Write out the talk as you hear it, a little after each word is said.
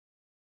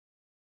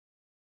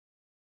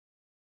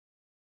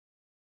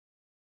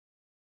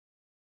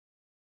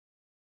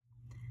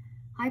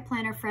Hi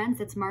planner friends,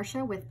 it's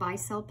Marcia with Buy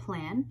Sell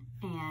Plan,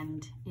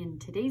 and in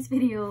today's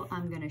video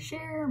I'm going to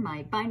share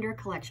my binder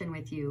collection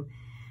with you.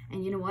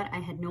 And you know what, I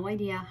had no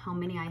idea how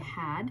many I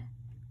had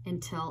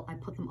until I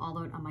put them all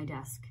out on my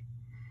desk.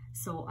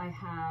 So I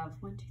have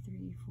 1, 2,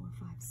 3, 4,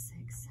 5,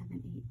 6,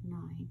 7, 8,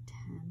 9,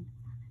 10,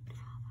 12.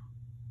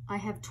 I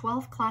have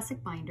 12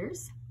 classic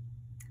binders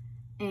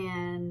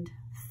and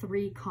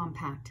 3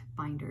 compact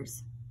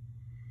binders.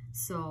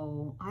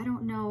 So I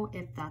don't know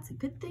if that's a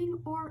good thing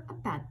or a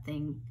bad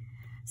thing.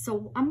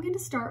 So I'm going to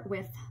start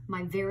with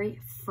my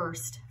very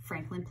first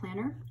Franklin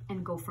planner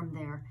and go from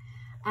there.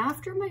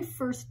 After my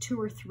first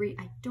 2 or 3,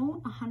 I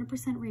don't 100%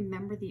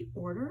 remember the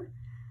order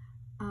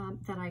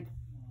that I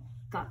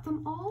got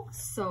them all.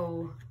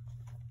 So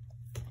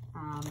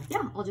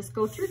yeah, I'll just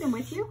go through them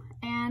with you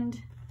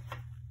and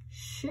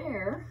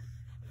share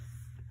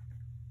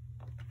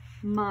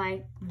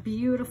my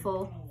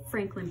beautiful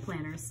Franklin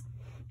planners.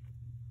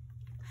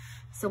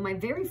 So my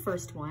very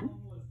first one,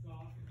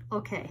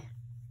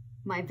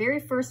 my very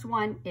first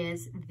one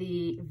is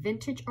the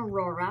Vintage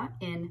Aurora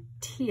in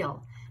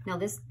teal. Now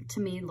this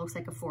to me looks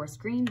like a forest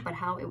green, but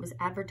how it was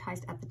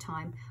advertised at the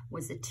time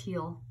was the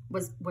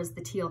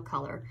teal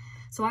color.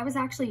 So I was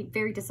actually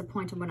very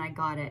disappointed when I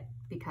got it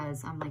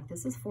because I'm like,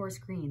 this is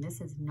forest green,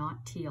 this is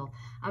not teal.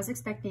 I was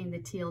expecting the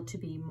teal to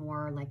be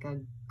more like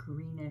a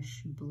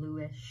greenish,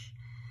 bluish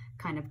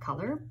kind of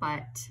color,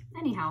 but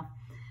anyhow,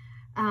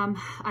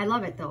 I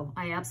love it though.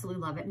 I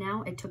absolutely love it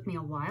now. It took me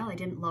a while. I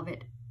didn't love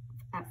it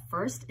at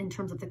first in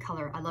terms of the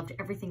color. I loved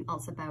everything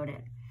else about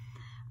it.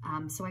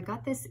 So I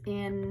got this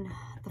in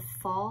the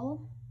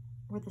fall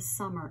or the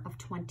summer of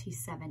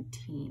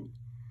 2017.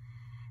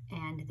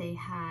 And they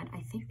had,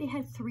 I think they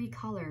had 3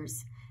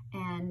 colors,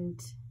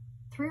 and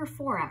 3 or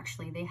 4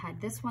 actually. They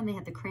had this one, they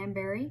had the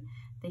cranberry,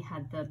 they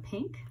had the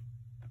pink,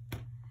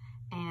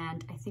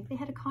 and I think they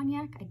had a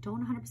cognac. I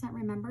don't 100%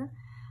 remember.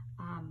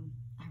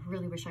 I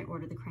really wish I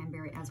ordered the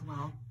cranberry as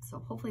well. So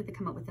hopefully they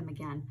come up with them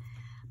again.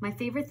 My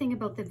favorite thing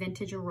about the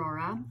Vintage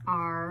Aurora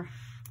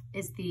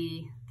is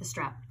the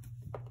strap.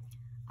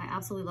 I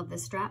absolutely love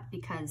this strap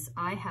because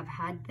I have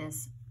had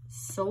this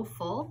so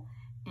full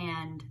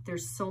and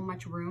there's so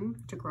much room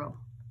to grow.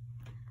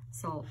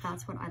 So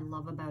that's what I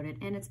love about it,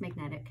 and it's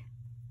magnetic.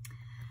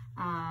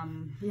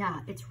 Yeah,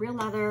 it's real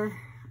leather.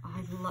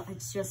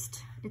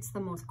 It's the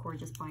most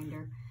gorgeous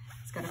binder.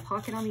 It's got a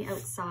pocket on the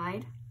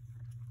outside.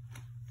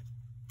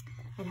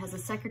 It has a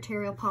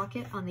secretarial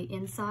pocket on the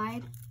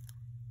inside,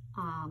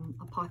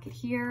 a pocket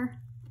here.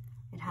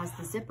 It has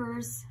the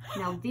zippers.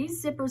 Now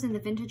these zippers in the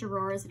Vintage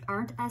Auroras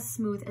aren't as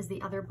smooth as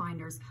the other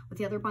binders. With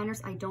the other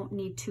binders, I don't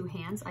need 2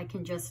 hands. I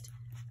can just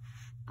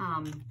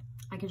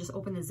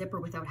open the zipper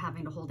without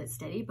having to hold it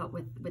steady. But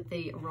with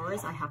the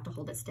Auroras, I have to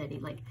hold it steady.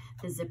 Like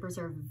the zippers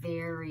are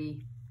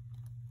very,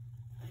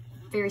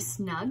 very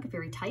snug,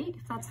 very tight,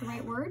 if that's the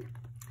right word.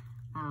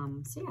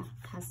 So yeah,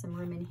 it has some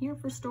room in here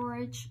for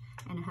storage,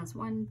 and it has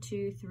 1,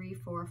 2, 3,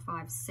 4,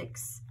 5,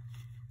 6,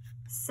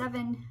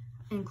 7,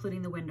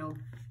 including the window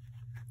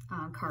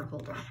card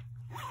holder.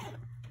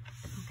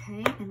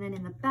 Okay, and then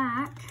in the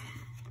back,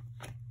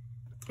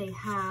 they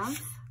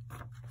have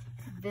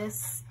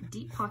this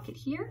deep pocket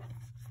here,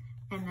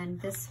 and then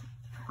this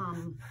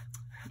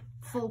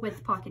full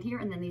width pocket here,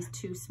 and then these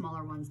 2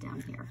 smaller ones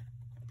down here.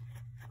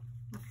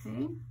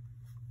 Okay.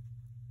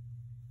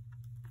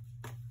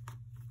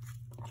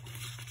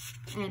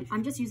 And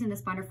I'm just using this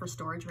binder for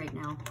storage right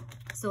now.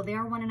 So they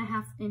are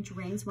 1.5 inch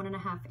rings,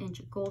 1.5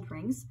 inch gold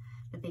rings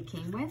that they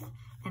came with.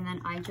 And then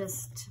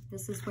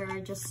this is where I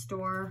just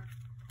store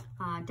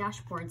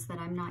dashboards that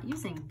I'm not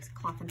using.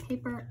 Cloth and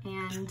paper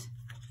and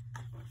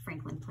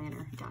Franklin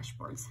planner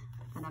dashboards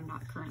that I'm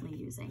not currently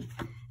using.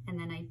 And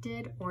then I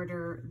did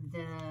order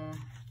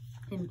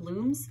in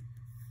blooms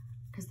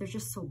because they're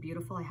just so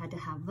beautiful. I had to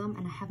have them,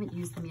 and I haven't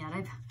used them yet.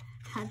 I've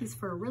had these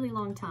for a really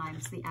long time.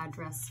 It's the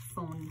address,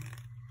 phone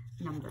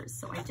numbers.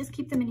 So I just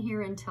keep them in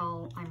here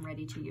until I'm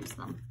ready to use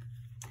them.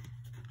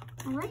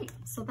 All right,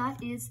 so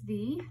that is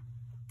the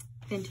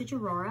Vintage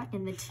Aurora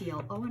in the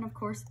teal. Oh, and of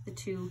course the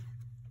 2,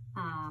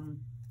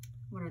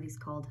 what are these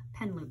called?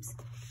 Pen loops.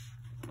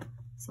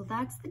 So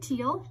that's the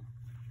teal.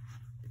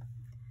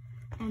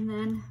 And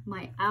then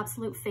my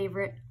absolute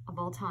favorite of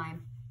all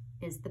time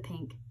is the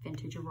pink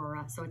Vintage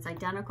Aurora. So it's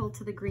identical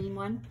to the green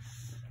one,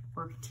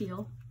 or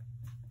teal.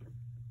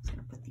 Just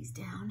gonna put these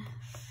down.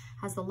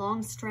 Has the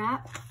long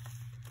strap,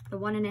 the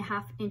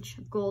 1.5 inch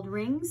gold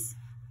rings,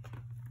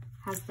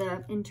 has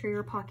the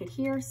interior pocket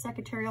here,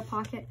 secretarial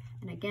pocket,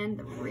 and again,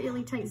 the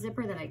really tight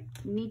zipper that I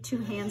need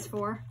 2 hands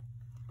for,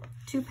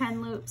 2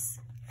 pen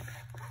loops,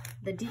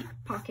 the deep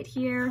pocket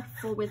here,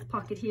 full width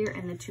pocket here,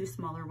 and the 2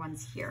 smaller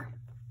ones here.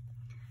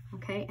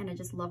 Okay, and I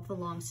just love the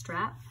long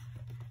strap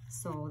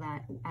so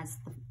that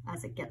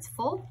as it gets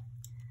full,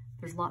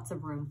 there's lots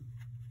of room.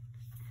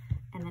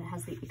 And then it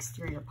has the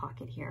exterior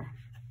pocket here.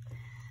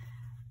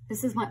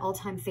 This is my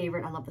all-time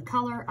favorite. I love the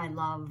color.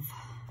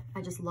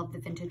 I just love the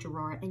Vintage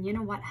Aurora. And you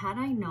know what? Had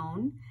I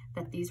known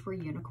that these were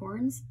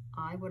unicorns,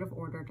 I would have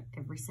ordered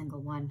every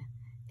single one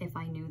if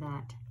I knew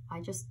that.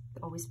 I just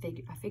always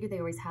figured they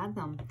always had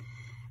them.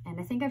 And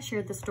I think I've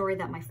shared the story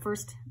that my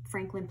first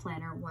Franklin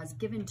planner was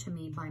given to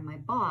me by my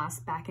boss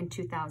back in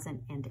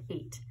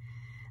 2008.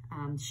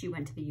 She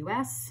went to the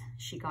US,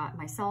 she got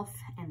myself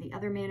and the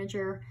other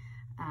manager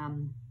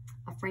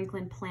a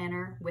Franklin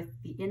planner with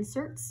the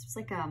inserts. It's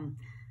like, I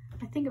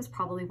think it was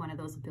probably one of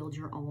those build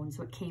your own.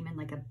 So it came in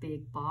like a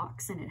big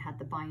box and it had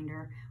the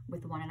binder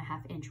with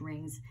 1.5 inch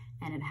rings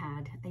and it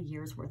had a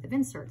year's worth of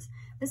inserts.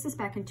 This is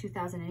back in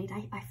 2008.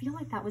 I feel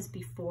like that was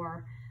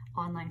before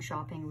online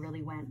shopping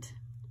really went,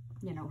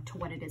 you know, to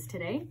what it is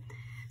today.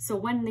 So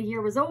when the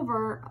year was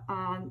over,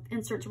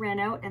 inserts ran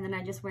out, and then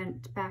I just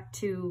went back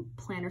to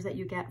planners that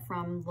you get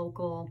from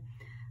local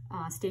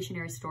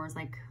stationery stores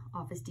like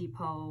Office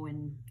Depot,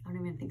 and I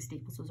don't even think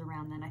Staples was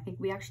around then. I think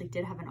we actually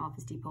did have an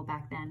Office Depot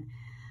back then,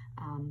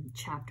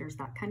 Chapters,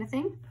 that kind of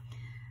thing.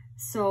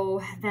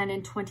 So then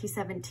in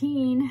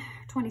 2016,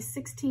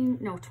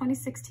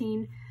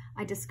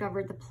 I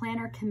discovered the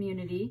planner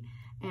community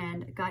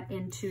and got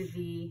into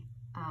the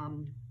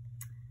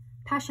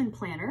Passion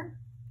Planner,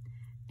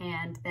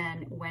 and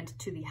then went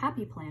to the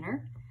Happy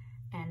Planner,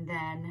 and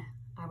then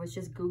I was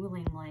just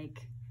Googling,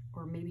 like,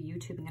 or maybe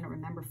YouTubing, I don't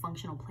remember,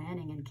 functional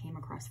planning, and came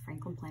across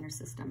Franklin Planner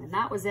System, and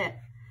that was it.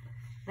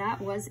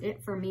 That was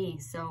it for me.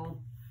 So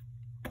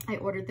I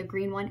ordered the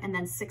green one, and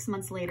then 6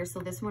 months later, so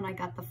this one I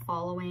got the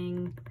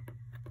following,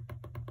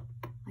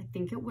 I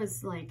think it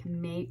was like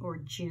May or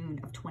June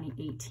of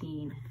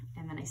 2018,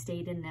 and then I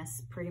stayed in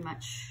this pretty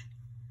much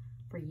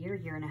for a year,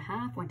 year and a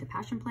half, went to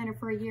Passion Planner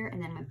for a year,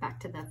 and then went back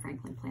to the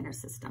Franklin Planner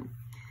System.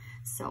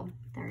 So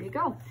there you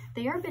go.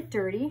 They are a bit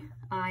dirty.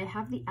 I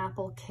have the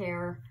Apple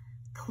Care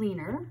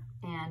cleaner,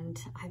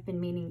 and I've been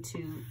meaning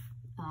to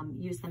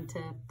use them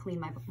to clean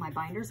my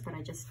binders, but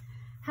I just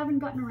haven't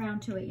gotten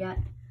around to it yet.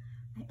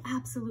 I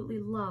absolutely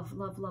love,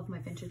 love, love my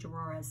vintage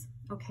Auroras.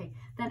 Okay,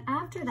 then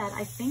after that,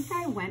 I think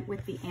I went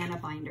with the Anna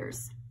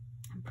binders.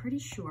 I'm pretty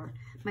sure.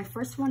 My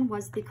first one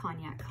was the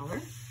cognac color,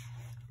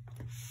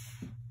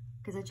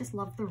 because I just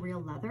love the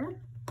real leather.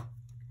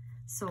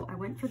 So I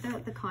went for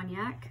the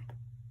cognac,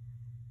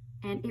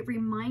 and it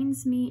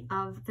reminds me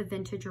of the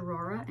vintage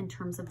Aurora in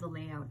terms of the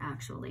layout,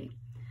 actually.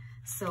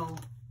 So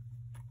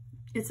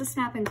it's a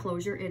snap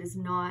enclosure. It is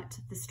not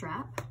the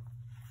strap.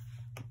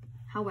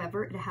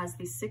 However, it has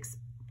these 7,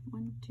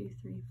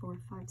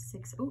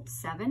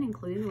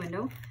 including the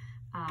window,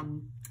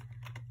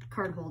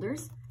 card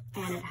holders.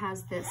 And it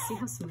has this, see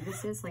how smooth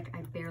this is? Like,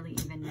 I barely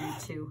even need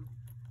to,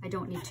 I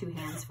don't need 2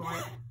 hands for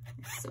it.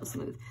 It's so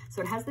smooth.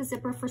 So it has the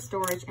zipper for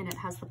storage, and it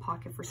has the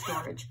pocket for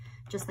storage,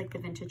 just like the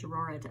vintage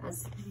Aurora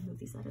does. Let me move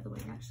these out of the way,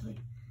 actually,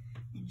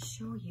 and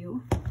show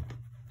you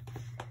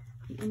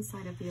the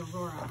inside of the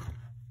Aurora.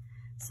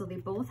 So they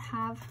both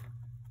have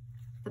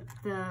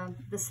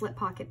the slip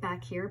pocket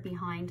back here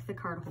behind the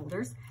card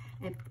holders.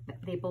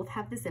 They both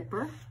have the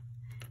zipper,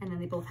 and then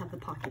they both have the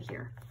pocket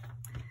here.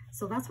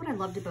 So that's what I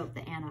loved about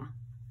the Anna.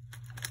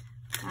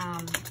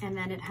 And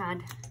then it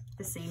had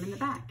the same in the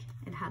back.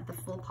 It had the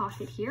full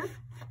pocket here,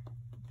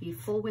 the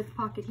full width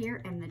pocket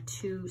here, and the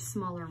 2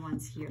 smaller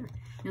ones here.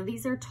 Now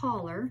these are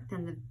taller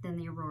than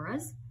the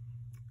Auroras,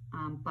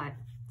 but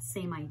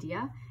same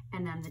idea.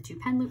 And then the 2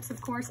 pen loops,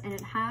 of course, and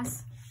it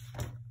has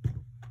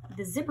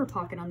the zipper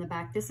pocket on the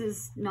back. This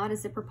is not a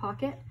zipper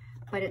pocket,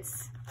 but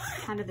it's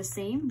kind of the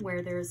same,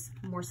 where there's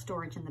more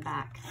storage in the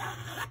back.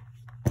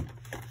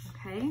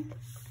 Okay.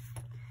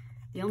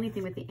 The only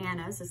thing with the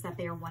Annas is that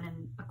they are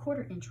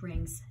 1¼ inch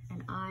rings,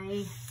 and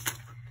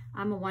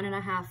I'm a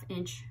 1.5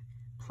 inch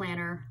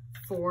planner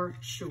for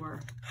sure.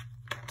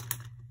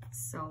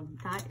 So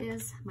that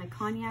is my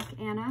cognac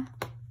Anna.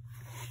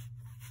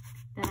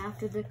 Then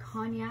after the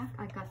cognac,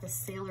 I got the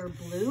Sailor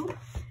Blue,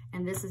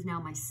 and this is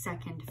now my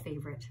second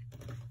favorite.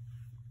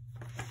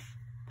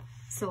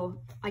 So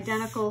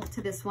identical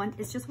to this one,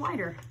 it's just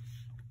wider.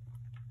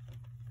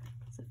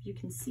 So if you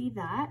can see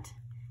that,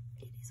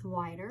 it is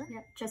wider.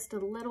 Yep, just a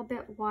little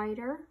bit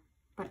wider,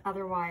 but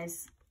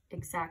otherwise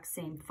exact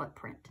same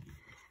footprint.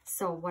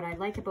 So what I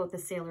like about the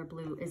Sailor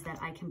Blue is that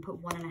I can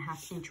put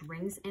 1.5 inch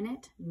rings in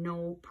it,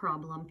 no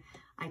problem.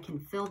 I can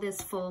fill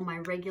this full, my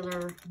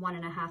regular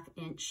 1.5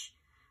 inch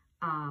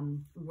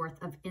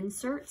worth of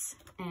inserts,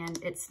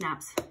 and it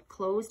snaps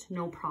closed,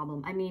 no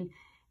problem. I mean,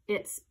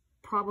 it's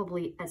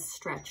probably as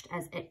stretched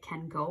as it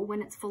can go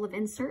when it's full of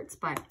inserts,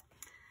 but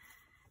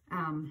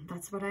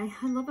that's what I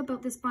love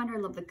about this binder. I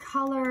love the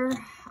color.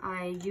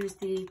 I use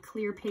the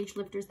clear page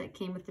lifters that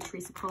came with the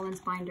Teresa Collins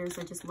binders.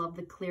 I just love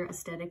the clear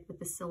aesthetic with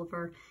the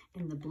silver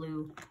and the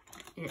blue.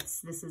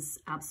 This is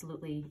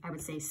absolutely, I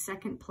would say,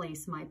 second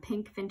place. My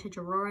pink vintage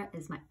Aurora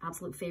is my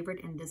absolute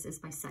favorite, and this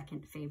is my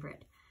second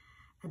favorite.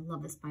 I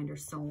love this binder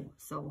so,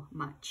 so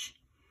much.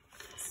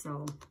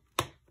 So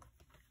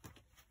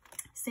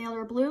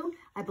Sailor Blue,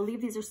 I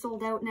believe these are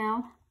sold out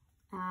now,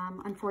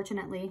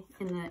 unfortunately,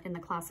 in the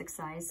classic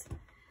size.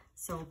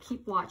 So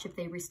keep watch. If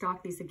they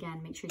restock these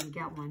again, make sure you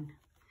get one.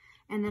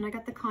 And then I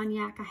got the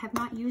cognac. I have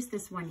not used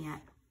this one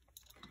yet.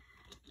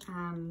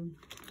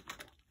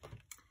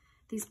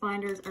 These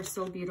binders are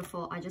so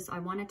beautiful. I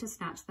wanted to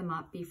snatch them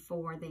up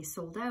before they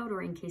sold out,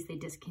 or in case they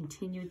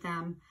discontinued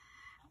them.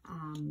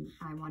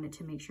 I wanted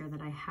to make sure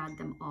that I had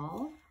them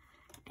all.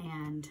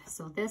 And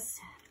so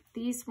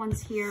these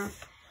ones here,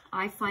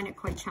 I find it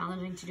quite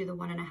challenging to do the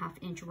 1.5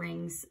 inch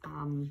rings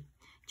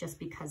just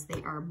because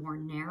they are more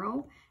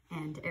narrow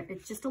and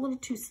it's just a little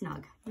too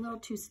snug,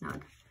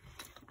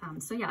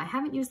 so yeah, I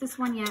haven't used this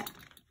one yet.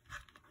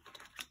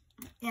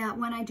 Yeah,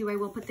 when I do, I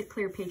will put the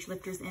clear page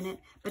lifters in it,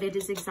 but it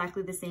is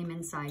exactly the same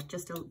inside,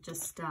 just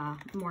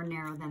more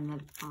narrow than the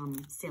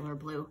Sailor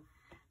Blue.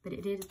 But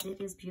it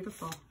is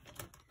beautiful.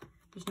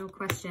 There's no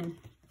question.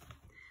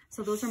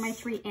 So those are my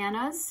 3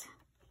 Annas: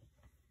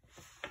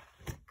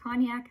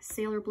 Cognac,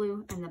 Sailor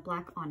Blue, and the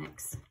Black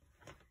Onyx.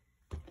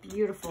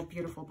 Beautiful,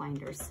 beautiful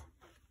binders.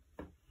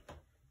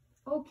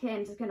 Okay,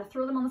 I'm just gonna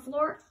throw them on the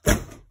floor.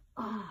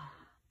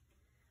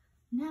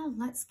 Now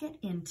let's get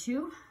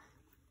into,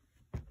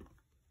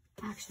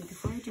 actually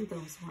before I do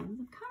those ones,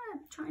 I'm kind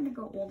of trying to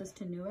go oldest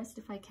to newest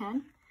if I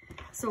can.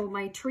 So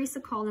my Teresa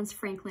Collins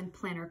Franklin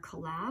Planner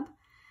Collab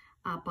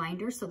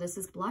binder. So this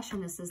is blush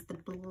and this is the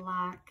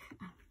black,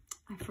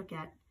 I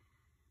forget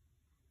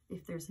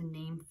if there's a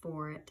name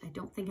for it. I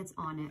don't think it's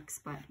onyx,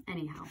 but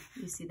anyhow,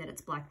 you see that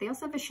it's black. They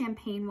also have a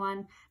champagne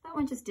one. That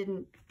one just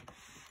didn't,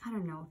 I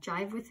don't know,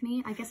 jive with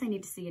me. I guess I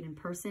need to see it in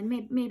person.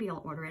 Maybe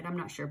I'll order it. I'm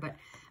not sure, but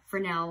for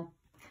now,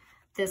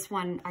 this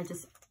one,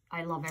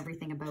 I love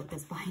everything about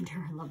this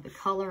binder. I love the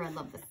color. I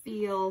love the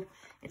feel.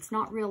 It's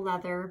not real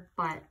leather,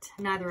 but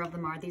neither of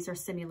them are. These are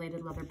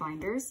simulated leather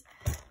binders.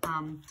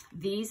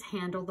 These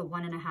handle the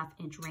 1.5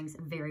 inch rings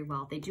very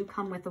well. They do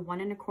come with the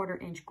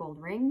 1.25 inch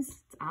gold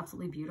rings. It's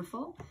absolutely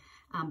beautiful.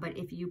 But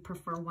if you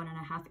prefer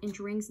 1.5 inch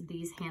rings,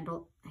 these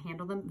handle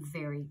them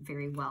very,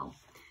 very well.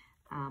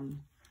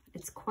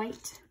 It's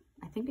quite,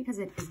 I think because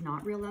it is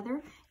not real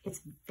leather,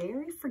 it's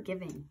very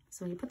forgiving.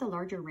 So when you put the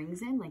larger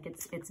rings in, like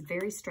it's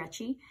very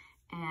stretchy,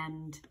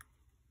 and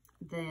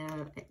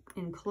the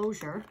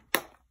enclosure,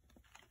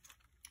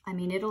 I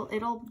mean,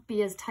 it'll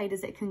be as tight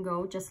as it can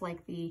go, just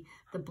like the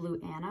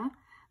Blue Anna,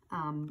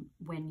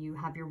 when you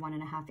have your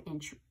 1.5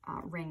 inch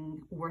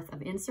ring worth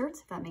of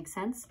inserts, if that makes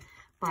sense.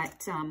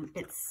 But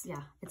it's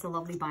a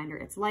lovely binder.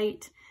 It's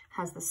light,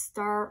 has the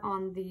star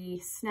on the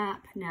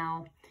snap.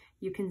 Now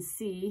you can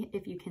see,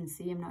 if you can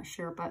see, I'm not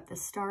sure, but the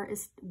star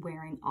is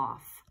wearing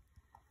off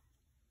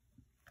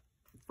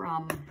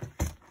from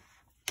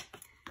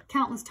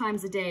countless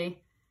times a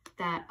day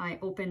that I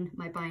open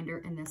my binder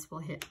and this will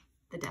hit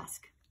the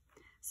desk.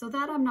 So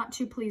that I'm not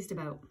too pleased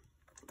about.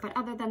 But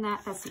other than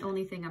that, that's the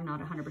only thing I'm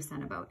not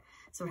 100% about.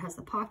 So it has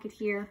the pocket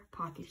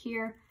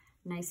here,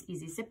 nice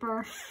easy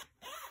zipper.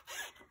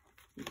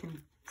 You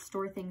can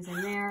store things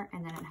in there,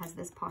 and then it has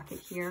this pocket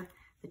here,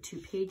 the two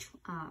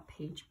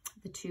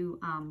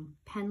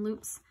pen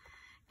loops,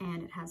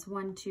 and it has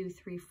 1, 2,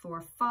 3,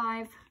 4,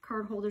 5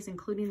 card holders,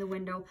 including the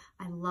window.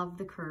 I love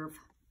the curve.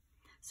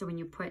 So when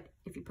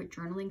if you put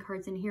journaling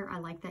cards in here, I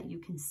like that you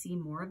can see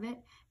more of it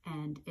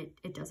and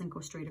it doesn't go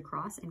straight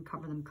across and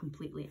cover them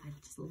completely. I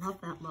just love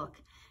that look.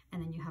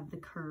 And then you have the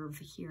curve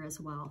here as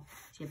well.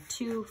 So you have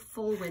 2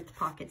 full width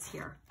pockets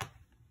here.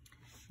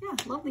 Yeah,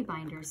 lovely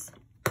binders.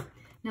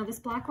 Now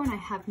this black one I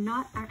have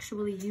not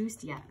actually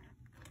used yet.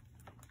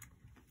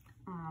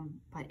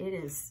 But it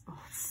is,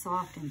 it's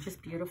soft and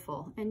just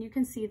beautiful. And you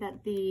can see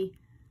that the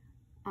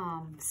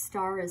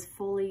star is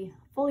fully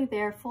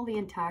there, fully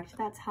intact.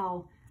 That's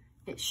how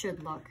it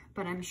should look,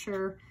 but I'm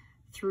sure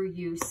through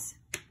use,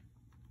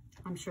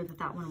 I'm sure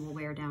that one will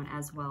wear down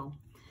as well.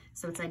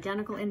 So it's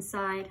identical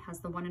inside, has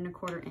the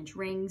 1.25 inch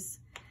rings,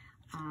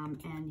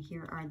 and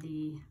here are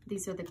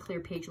these are the clear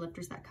page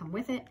lifters that come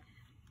with it.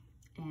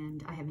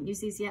 And I haven't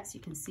used these yet, so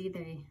you can see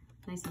they're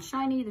nice and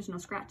shiny. There's no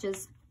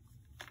scratches.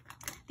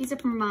 These are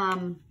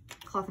from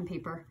Cloth and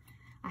Paper.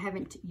 I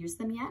haven't used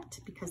them yet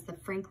because the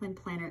Franklin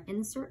Planner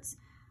Inserts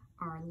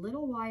are a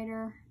little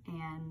wider,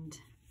 and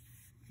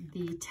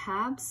the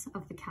tabs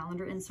of the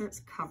calendar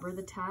inserts cover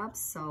the tabs,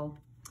 so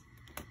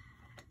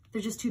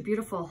they're just too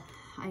beautiful.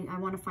 I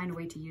want to find a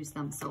way to use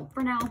them. So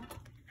for now,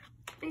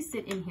 they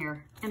sit in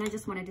here, and I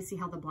just wanted to see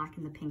how the black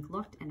and the pink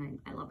looked, and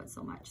I love it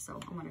so much. So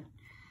I want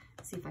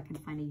to see if I can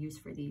find a use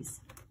for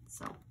these.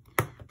 So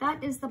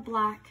that is the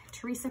black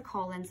Teresa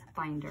Collins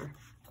binder.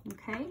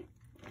 Okay.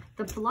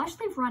 The blush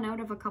they've run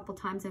out of a couple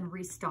times and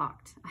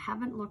restocked. I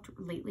haven't looked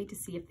lately to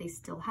see if they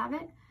still have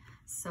it.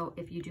 So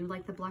if you do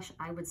like the blush,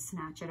 I would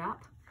snatch it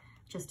up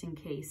just in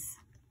case,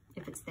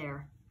 if it's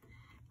there.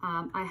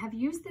 I have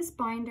used this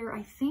binder,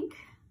 I think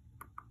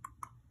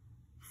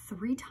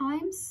 3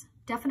 times,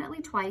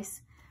 definitely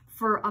twice,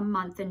 for a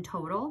month in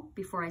total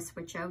before I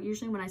switch out.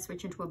 Usually when I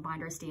switch into a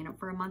binder, I stay in it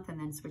for a month and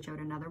then switch out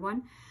another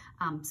one.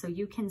 So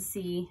you can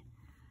see,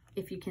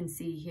 if you can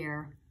see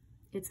here,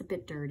 it's a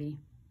bit dirty.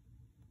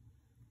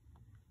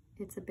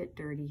 It's a bit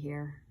dirty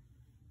here.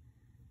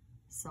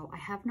 So I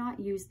have not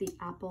used the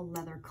apple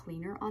leather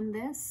cleaner on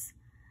this.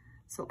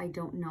 So I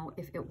don't know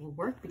if it will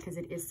work because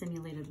it is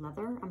simulated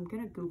leather. I'm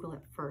gonna Google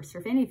it first. Or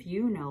if any of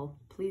you know,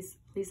 please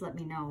let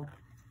me know.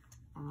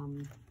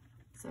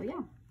 So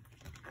yeah,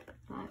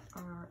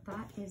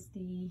 that is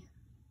the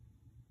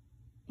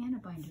Anna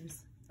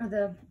binders. or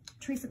the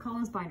Teresa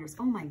Collins binders.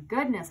 Oh my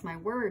goodness, my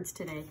words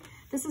today.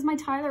 This is my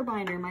Tyler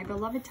binder, my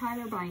beloved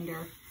Tyler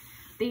binder.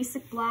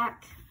 Basic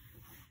black,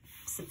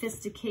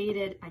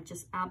 sophisticated. I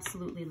just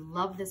absolutely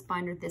love this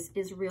binder. This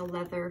is real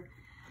leather,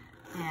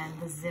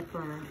 and the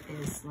zipper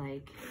is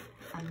like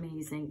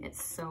amazing.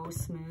 It's so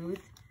smooth.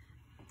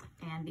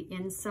 And the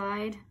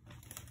inside,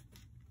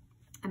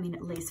 I mean,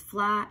 it lays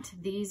flat.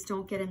 These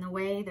don't get in the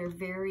way. They're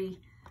very,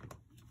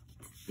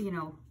 you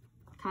know,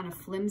 kind of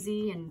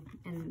flimsy,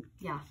 and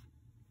yeah,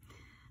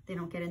 they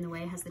don't get in the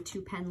way. It has the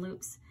 2 pen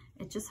loops.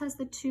 It just has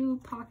the 2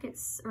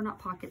 pockets, or not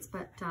pockets,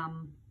 but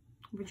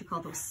what would you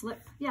call those?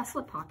 Slip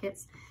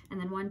pockets. And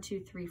then 1, 2,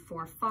 3,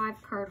 4,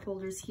 5 card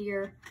holders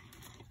here,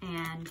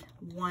 and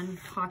 1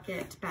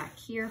 pocket back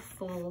here,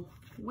 full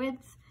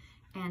width.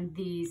 And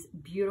these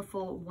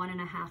beautiful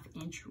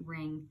 1.5 inch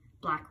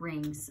black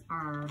rings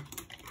are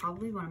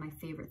probably one of my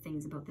favorite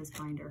things about this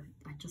binder.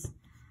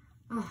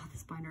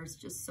 This binder is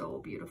just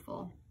so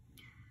beautiful.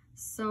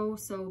 So,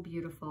 so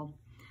beautiful.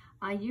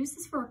 I used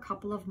this for a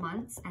couple of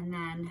months, and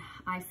then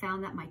I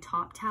found that my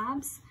top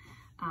tabs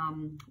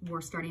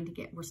were starting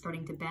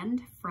to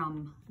bend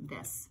from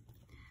this.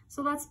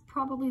 So that's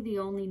probably the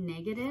only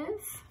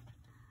negative.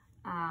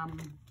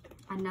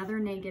 Another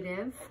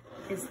negative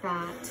is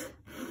that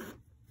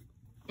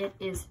it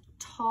is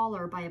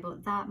taller by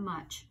about that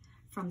much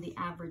from the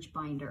average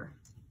binder.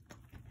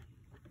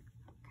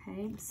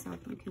 Okay, so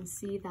you can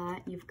see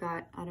that you've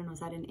got, I don't know,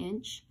 is that an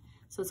inch?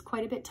 So it's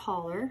quite a bit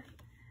taller.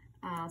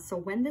 So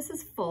when this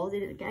is full,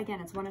 again,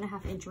 it's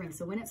 1.5 inch ring.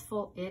 So when it's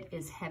full, it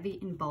is heavy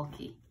and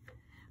bulky.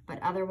 But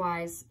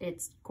otherwise,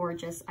 it's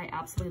gorgeous. I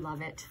absolutely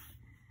love it.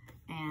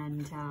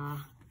 And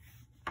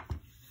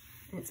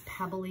it's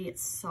pebbly,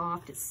 it's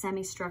soft, it's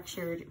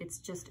semi-structured. It's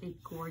just a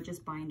gorgeous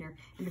binder.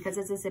 And because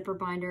it's a zipper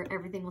binder,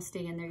 everything will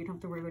stay in there. You don't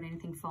have to worry about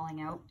anything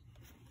falling out.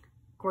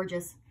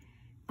 Gorgeous.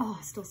 Oh,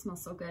 it still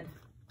smells so good.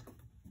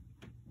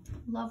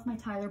 Love my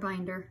Tyler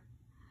binder.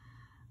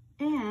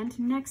 And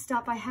next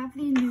up, I have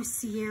the new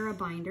Sierra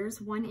binders,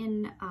 one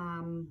in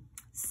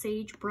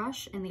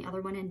Sagebrush and the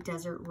other one in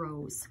Desert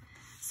Rose.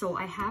 So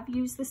I have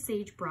used the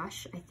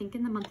Sagebrush, I think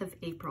in the month of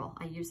April.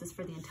 I used this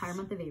for the entire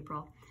month of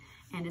April,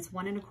 and it's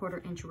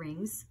 1.25 inch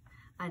rings.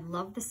 I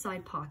love the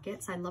side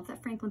pockets. I love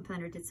that Franklin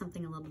Planner did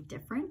something a little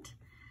different.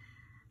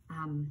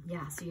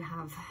 Yeah, so you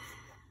have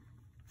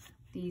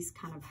these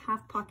kind of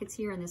half pockets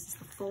here, and this is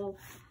the full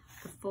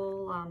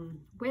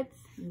width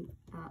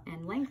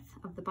and length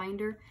of the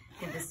binder.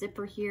 You have the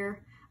zipper here.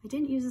 I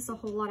didn't use this a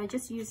whole lot. I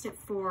just used it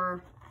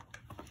for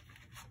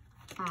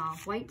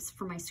wipes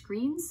for my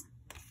screens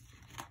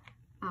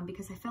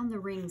because I found the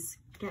rings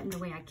get in the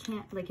way. I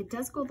can't, like, it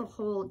does go the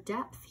whole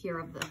depth here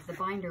of the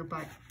binder,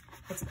 but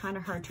it's kind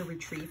of hard to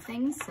retrieve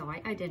things, so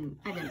I didn't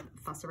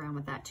fuss around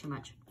with that too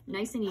much.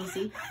 Nice and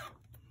easy.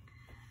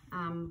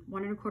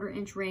 1.25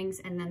 inch rings,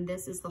 and then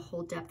this is the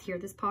whole depth here,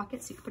 this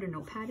pocket, so you can put a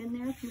notepad in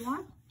there if you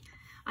want.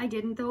 I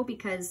didn't though,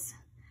 because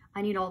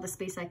I need all the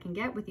space I can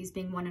get with these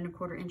being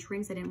 1.25 inch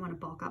rings. I didn't want to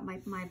bulk up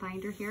my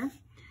binder here.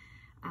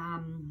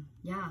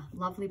 Yeah,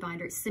 lovely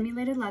binder. It's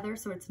simulated leather,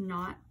 so it's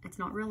not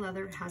real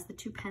leather. It has the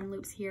 2 pen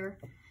loops here,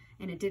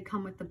 and it did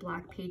come with the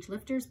black page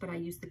lifters, but I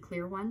used the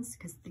clear ones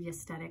because the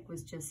aesthetic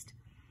was just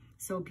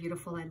so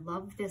beautiful. I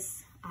love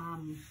this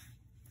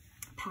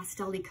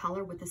pastel-y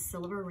color with the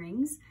silver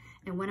rings.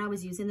 And when I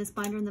was using this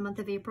binder in the month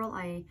of April,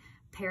 I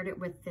paired it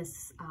with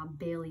this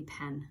Bailey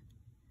pen,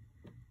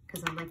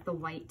 because I like the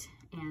white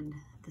and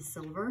the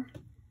silver.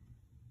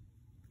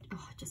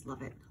 Oh, just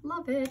love it.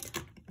 Love it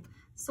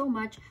so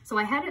much. So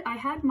I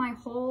had my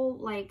whole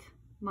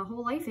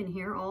life in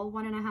here, all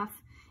 1.5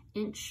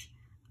 inch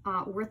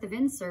worth of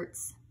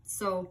inserts.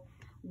 So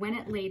when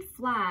it laid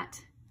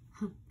flat,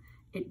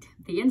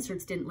 the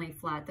inserts didn't lay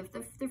flat.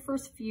 The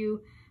first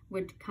few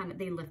would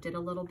they lifted a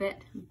little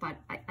bit, but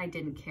I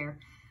didn't care.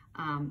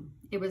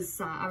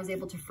 I was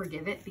able to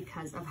forgive it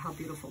because of how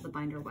beautiful the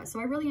binder was. So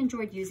I really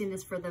enjoyed using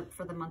this for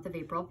the month of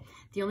April.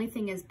 The only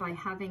thing is, by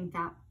having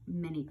that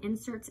many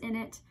inserts in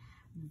it,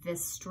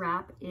 this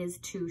strap is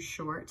too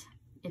short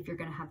if you're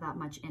going to have that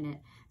much in it.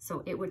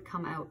 So it would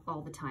come out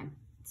all the time.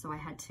 So I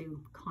had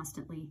to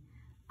constantly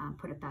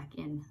put it back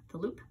in the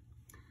loop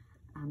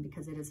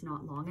because it is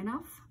not long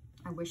enough.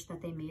 I wish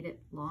that they made it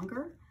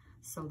longer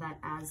so that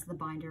as the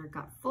binder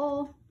got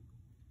full,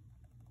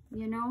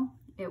 you know,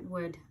 it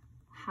would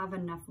have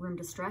enough room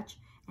to stretch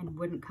and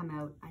wouldn't come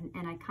out.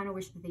 And I kind of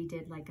wish that they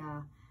did like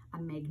a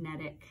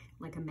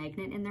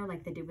magnet in there,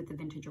 like they did with the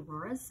vintage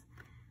Auroras.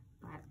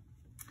 But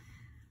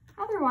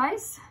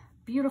otherwise,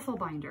 beautiful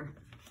binder.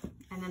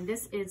 And then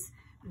this is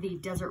the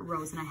Desert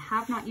Rose, and I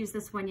have not used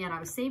this one yet. I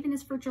was saving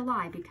this for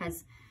July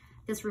because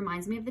this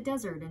reminds me of the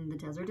desert, and the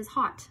desert is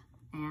hot,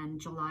 and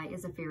July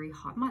is a very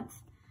hot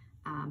month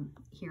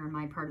here in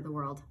my part of the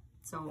world.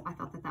 So I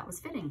thought that that was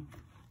fitting.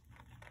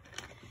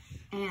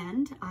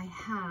 And I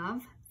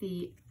have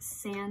the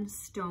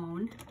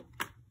Sandstone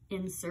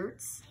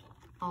Inserts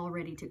all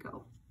ready to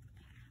go.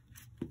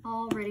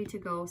 All ready to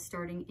go,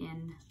 starting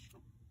in,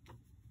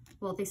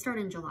 well, they start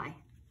in July,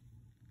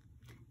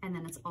 and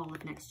then it's all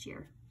of next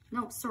year.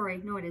 No, sorry,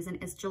 no it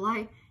isn't. It's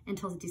July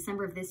until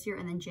December of this year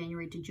and then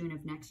January to June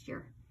of next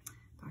year.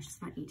 Gosh,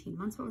 it's not 18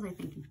 months. What was I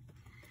thinking?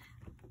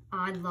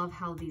 I love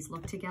how these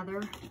look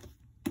together.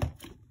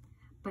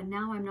 But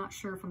now I'm not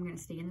sure if I'm going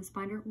to stay in this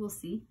binder. We'll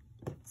see.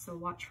 So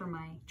watch for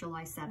my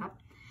July setup.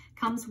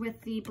 Comes with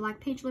the black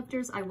page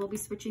lifters. I will be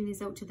switching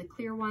these out to the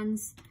clear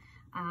ones.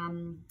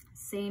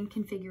 Same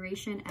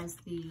configuration as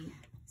the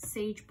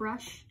sage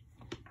brush.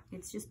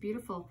 It's just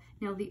beautiful.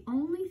 Now the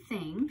only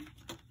thing,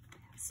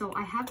 so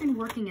I have been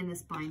working in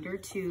this binder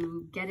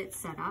to get it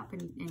set up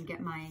and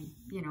get my,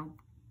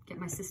 get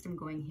my system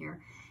going here.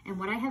 And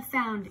what I have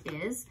found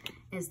is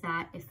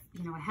that if,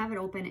 I have it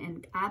open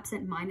and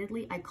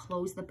absent-mindedly I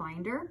close the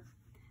binder,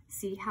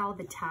 see how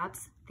the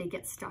tabs, they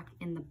get stuck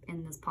in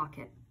this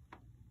pocket.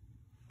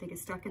 They get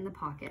stuck in the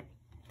pocket.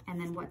 And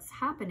then what's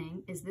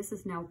happening is this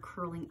is now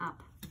curling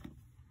up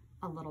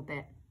a little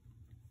bit.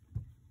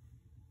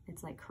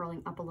 It's like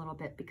curling up a little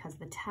bit because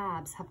the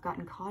tabs have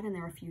gotten caught in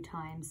there a few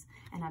times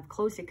and I've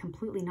closed it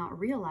completely not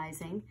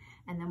realizing.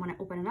 And then when I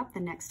open it up the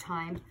next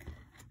time,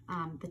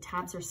 the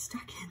tabs are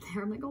stuck in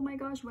there. I'm like, oh my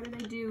gosh, what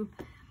did I do?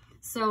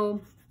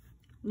 So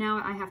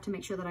now I have to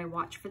make sure that I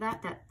watch for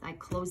that I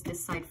close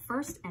this side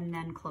first and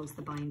then close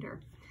the binder.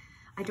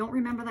 I don't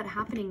remember that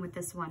happening with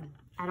this one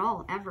at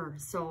all, ever.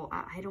 So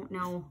I don't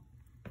know.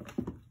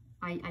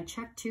 I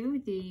checked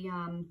too, the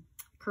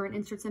current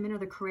inserts I'm in are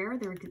the Carrera.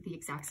 They're the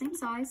exact same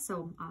size.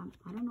 So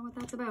I don't know what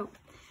that's about.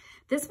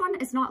 This one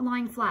is not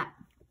lying flat.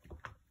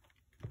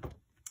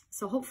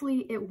 So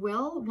hopefully it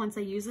will once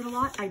I use it a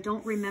lot. I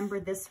don't remember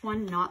this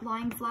one not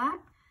lying flat.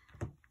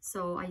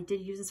 So I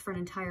did use this for an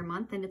entire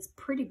month and it's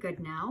pretty good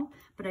now,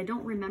 but I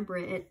don't remember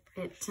it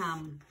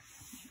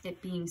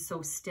being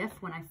so stiff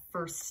when I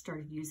first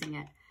started using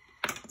it.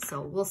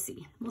 So we'll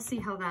see. We'll see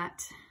how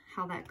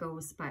that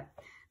goes. But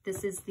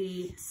this is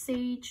the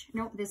Sage,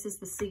 no, this is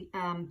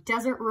the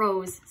Desert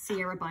Rose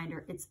Sierra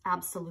binder. It's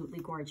absolutely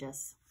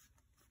gorgeous.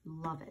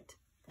 Love it.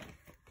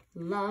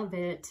 Love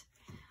it.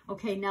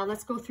 Okay, now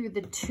let's go through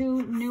the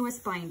two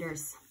newest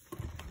binders.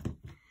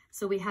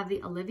 So we have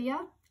the Olivia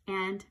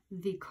and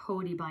the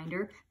Cody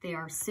binder. They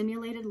are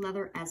simulated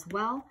leather as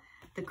well.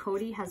 The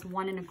Cody has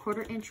 1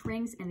 1/4 inch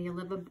rings and the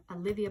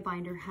Olivia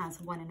binder has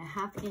 1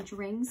 1/2 inch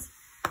rings.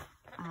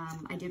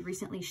 I did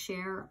recently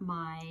share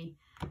my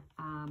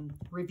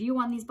review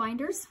on these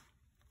binders.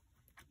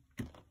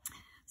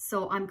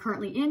 So I'm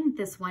currently in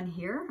this one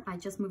here. I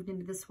just moved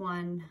into this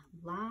one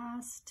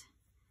what's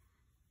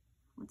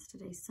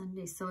today,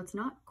 Sunday. So it's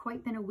not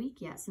quite been a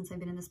week yet since I've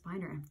been in this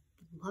binder. I'm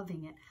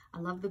loving it. I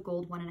love the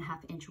gold 1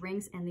 1/2 inch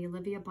rings, and the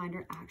Olivia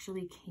binder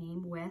actually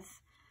came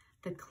with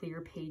the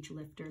clear page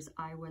lifters.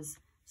 I was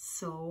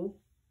so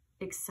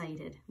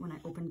excited when I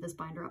opened this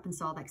binder up and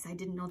saw that because I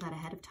didn't know that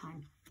ahead of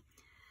time.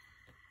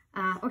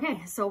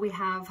 Okay, so we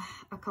have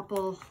a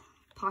couple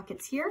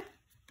pockets here,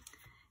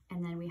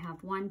 and then we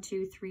have 1,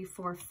 2, 3,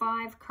 4,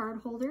 5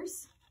 card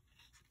holders,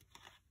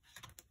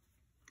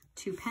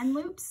 2 pen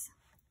loops,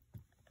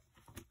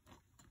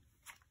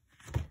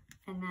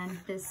 and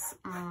then this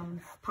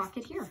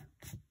pocket here,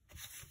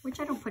 which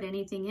I don't put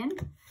anything in.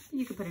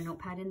 You could put a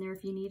notepad in there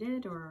if you need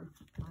it, or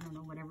I don't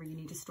know, whatever you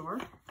need to store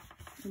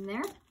in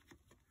there.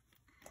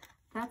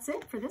 That's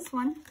it for this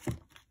one.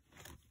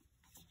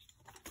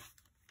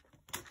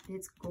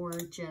 It's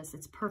gorgeous.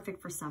 It's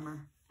perfect for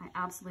summer. I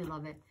absolutely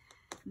love it.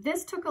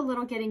 This took a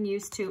little getting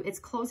used to. It's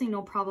closing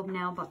no problem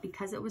now, but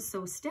because it was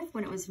so stiff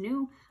when it was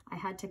new, I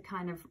had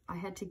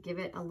to give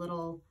it a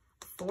little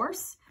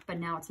force, but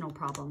now it's no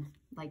problem.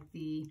 Like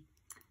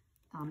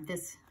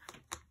this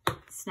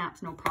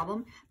snaps no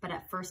problem, but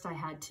at first I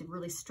had to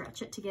really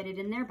stretch it to get it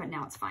in there, but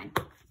now it's fine.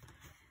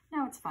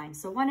 Now it's fine.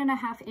 So 1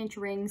 1/2 inch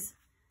rings,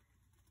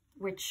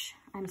 which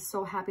I'm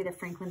so happy that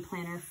Franklin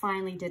Planner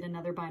finally did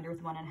another binder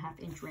with 1 1/2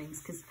 inch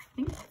rings, because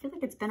I feel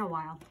like it's been a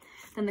while.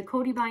 Then the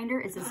Cody binder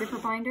is a zipper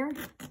binder,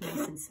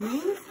 nice and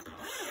smooth.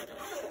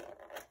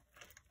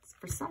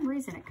 For some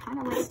reason, it kind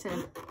of likes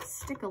to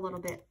stick a little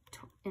bit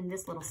in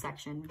this little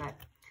section, but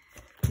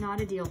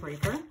not a deal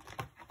breaker.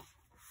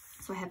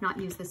 So I have not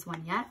used this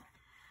one yet.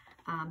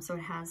 So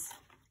it has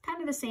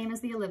kind of the same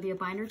as the Olivia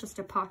binder, just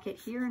a pocket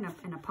here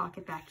and a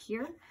pocket back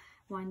here.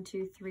 1,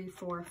 2, 3,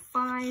 4,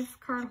 5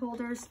 card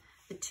holders,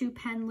 the 2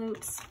 pen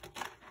loops,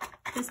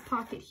 this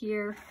pocket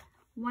here,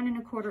 1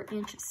 1/4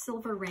 inch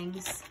silver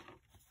rings,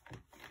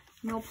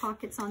 no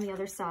pockets on the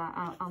other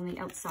side, on the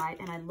outside,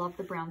 and I love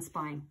the brown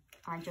spine.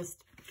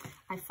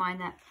 I find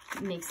that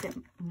makes it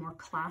more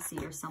classy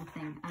or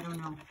something. I don't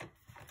know.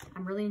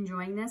 I'm really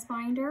enjoying this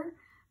binder.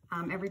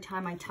 Every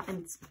time a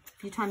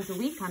few times a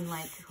week, I'm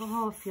like,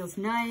 oh, it feels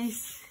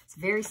nice. It's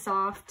very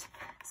soft.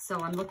 So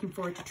I'm looking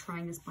forward to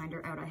trying this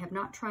binder out. I have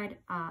not tried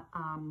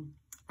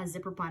a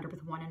zipper binder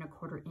with 1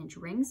 1/4 inch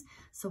rings.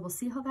 So we'll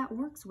see how that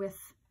works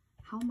with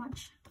how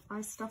much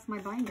I stuff my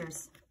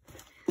binders.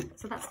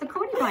 So that's the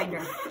Cody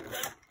binder.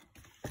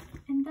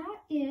 And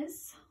that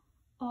is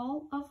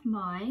all of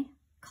my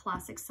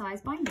classic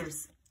size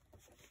binders.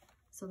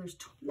 So there's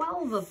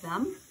 12 of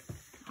them.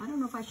 I don't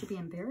know if I should be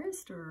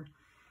embarrassed, or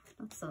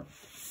that's a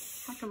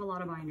heck of a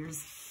lot of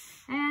binders.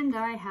 And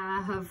I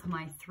have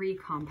my 3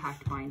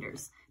 compact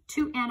binders,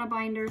 2 Anna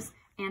binders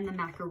and the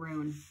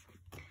macaroon.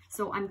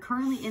 So I'm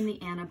currently in the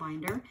Anna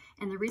binder,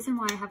 and the reason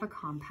why I have a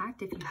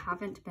compact, if you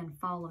haven't been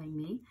following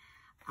me,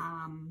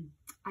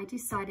 I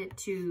decided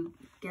to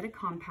get a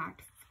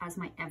compact as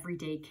my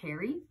everyday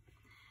carry,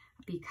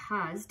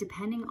 because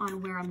depending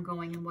on where I'm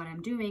going and what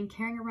I'm doing,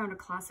 carrying around a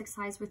classic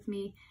size with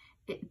me,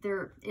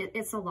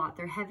 it's a lot.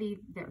 They're heavy,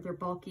 they're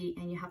bulky,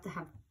 and you have to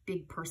have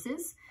big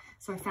purses.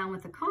 So I found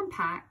with a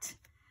compact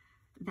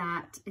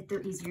that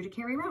they're easier to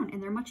carry around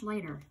and they're much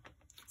lighter.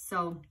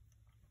 So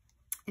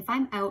if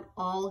I'm out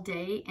all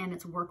day and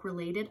it's work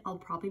related, I'll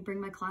probably bring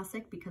my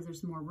classic because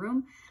there's more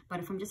room. But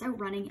if I'm just out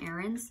running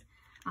errands,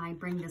 I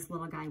bring this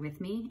little guy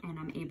with me, and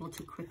I'm able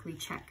to quickly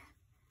check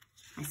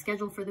my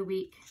schedule for the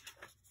week,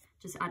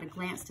 just at a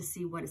glance to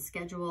see what is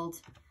scheduled.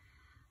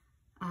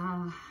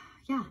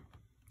 Yeah,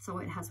 so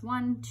it has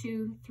 1,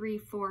 2, 3,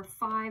 4,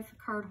 5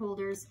 card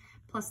holders,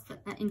 plus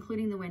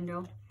including the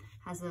window.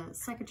 Has a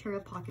secretarial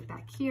pocket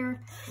back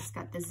here. It's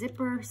got the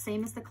zipper,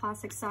 same as the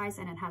classic size,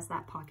 and it has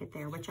that pocket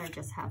there, which I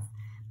just have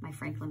my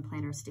Franklin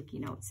Planner sticky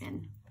notes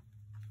in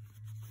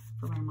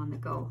for when I'm on the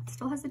go. It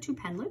still has the 2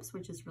 pen loops,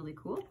 which is really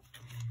cool.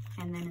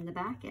 And then in the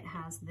back, it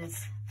has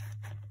this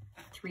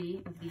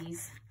 3 of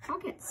these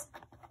pockets.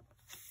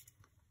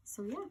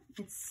 So yeah,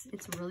 it's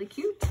really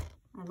cute.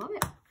 I love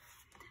it.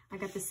 I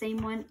got the same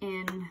one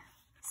in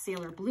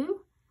Sailor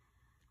Blue.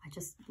 I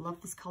just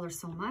love this color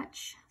so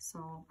much,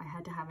 so I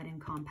had to have it in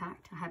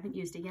compact. I haven't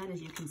used it yet,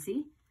 as you can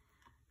see.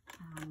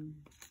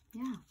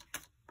 Yeah,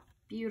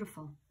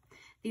 beautiful.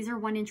 These are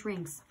 1-inch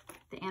rings.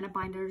 The Anna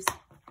binders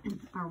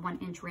are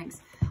 1-inch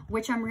rings,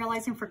 which I'm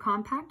realizing for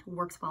compact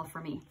works well for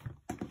me.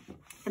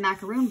 The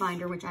macaroon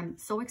binder, which I'm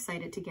so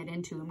excited to get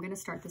into, I'm going to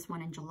start this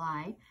one in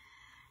July.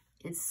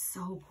 It's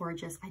so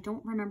gorgeous. I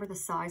don't remember the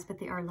size, but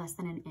they are less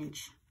than 1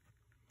 inch.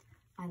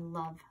 I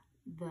love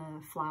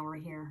the flower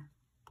here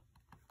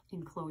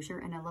enclosure,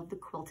 and I love the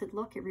quilted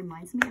look. It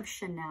reminds me of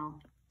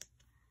Chanel.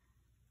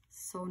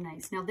 So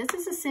nice. Now this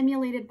is a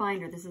simulated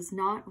binder. This is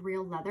not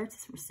real leather.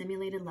 It's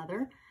simulated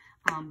leather,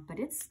 but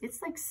it's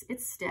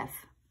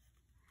stiff.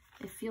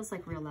 It feels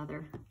like real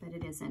leather, but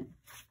it isn't.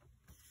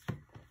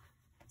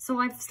 So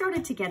I've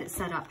started to get it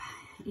set up,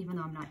 even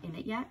though I'm not in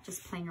it yet,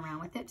 just playing around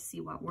with it to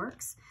see what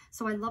works.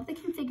 So I love the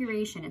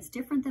configuration. It's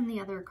different than the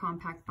other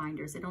compact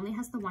binders. It only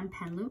has the 1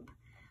 pen loop,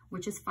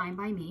 which is fine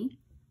by me.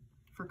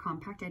 For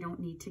compact, I don't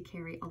need to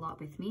carry a lot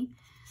with me.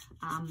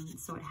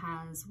 So it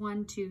has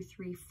 1, 2,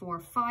 3, 4,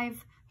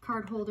 5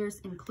 card holders,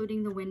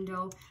 including the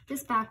window.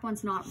 This back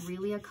one's not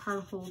really a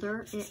card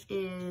holder. It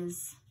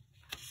is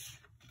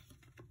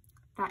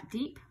that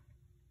deep.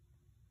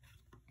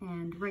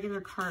 And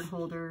regular card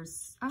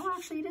holders, oh,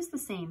 actually it is the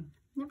same.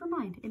 Never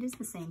mind, it is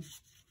the same.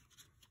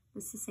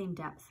 It's the same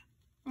depth.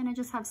 And I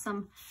just have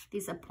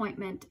these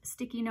appointment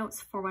sticky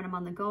notes for when I'm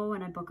on the go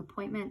and I book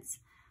appointments.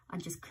 I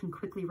just can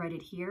quickly write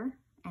it here.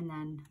 And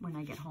then when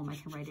I get home, I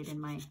can write it in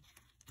my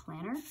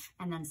planner.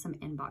 And then some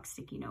inbox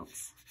sticky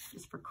notes,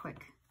 just for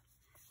quick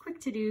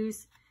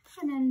to-dos.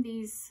 And then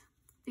these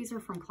are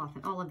from cloth,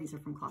 and all of these are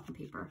from cloth and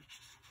paper.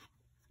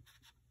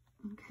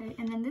 Okay,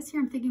 and then this here,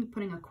 I'm thinking of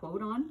putting a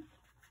quote on.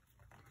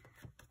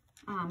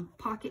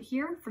 Pocket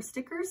here for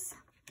stickers.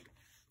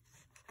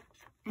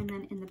 And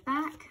then in the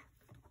back,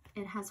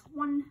 it has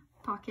 1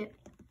 pocket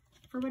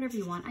for whatever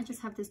you want. I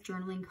just have this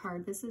journaling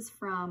card. This is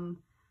from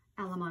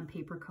Elamon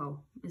Paper Co.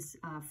 Is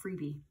a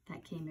freebie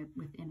that came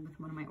with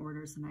one of my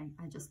orders, and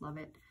I just love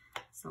it.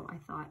 So I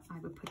thought I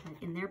would put that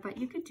in there, but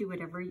you could do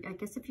whatever. I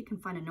guess if you can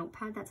find a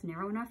notepad that's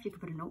narrow enough, you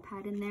could put a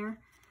notepad in there.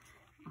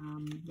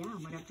 Yeah,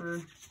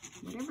 whatever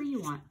you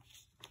want.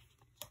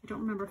 I don't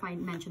remember if I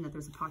mentioned that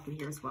there's a pocket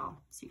here as well,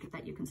 so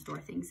you can store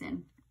things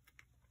in.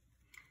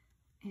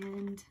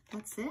 And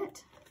that's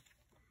it.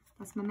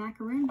 That's my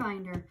macaroon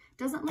binder.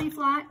 Doesn't lay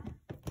flat.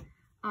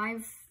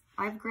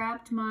 I've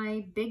grabbed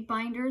my big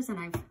binders and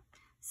I've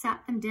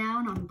sat them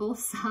down on both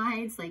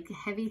sides, like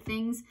heavy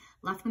things,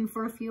 left them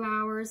for a few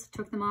hours,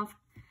 took them off,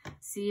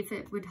 see if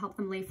it would help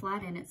them lay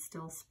flat, and it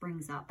still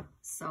springs up.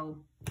 So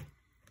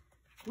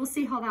we'll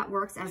see how that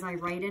works as I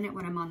write in it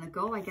when I'm on the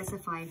go. I guess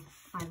if I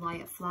lie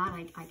it flat,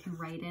 I can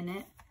write in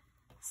it.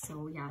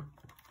 So yeah,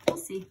 we'll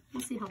see.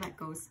 We'll see how that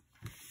goes.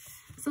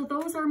 So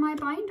those are my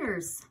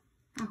binders.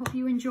 I hope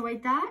you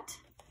enjoyed that.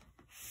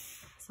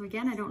 So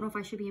again, I don't know if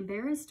I should be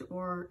embarrassed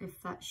or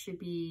if that should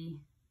be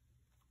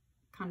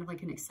kind of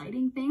like an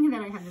exciting thing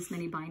that I have this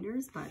many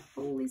binders, but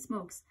holy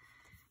smokes,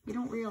 you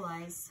don't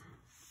realize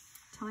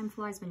time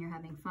flies when you're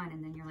having fun,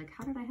 and then you're like,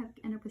 how did I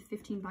end up with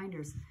 15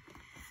 binders?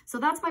 So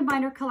that's my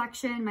binder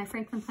collection, my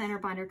Franklin Planner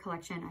binder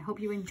collection. I hope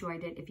you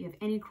enjoyed it. If you have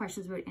any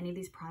questions about any of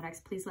these products,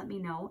 please let me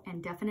know.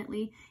 And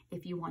definitely,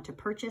 if you want to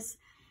purchase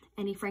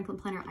any Franklin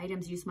Planner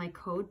items, use my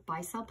code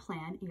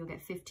BUYSELLPLAN and you'll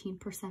get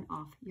 15%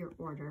 off your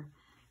order.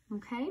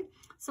 Okay,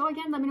 so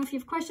again, let me know if you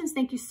have questions.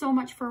 Thank you so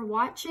much for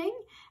watching,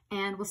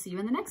 and we'll see you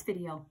in the next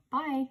video.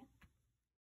 Bye.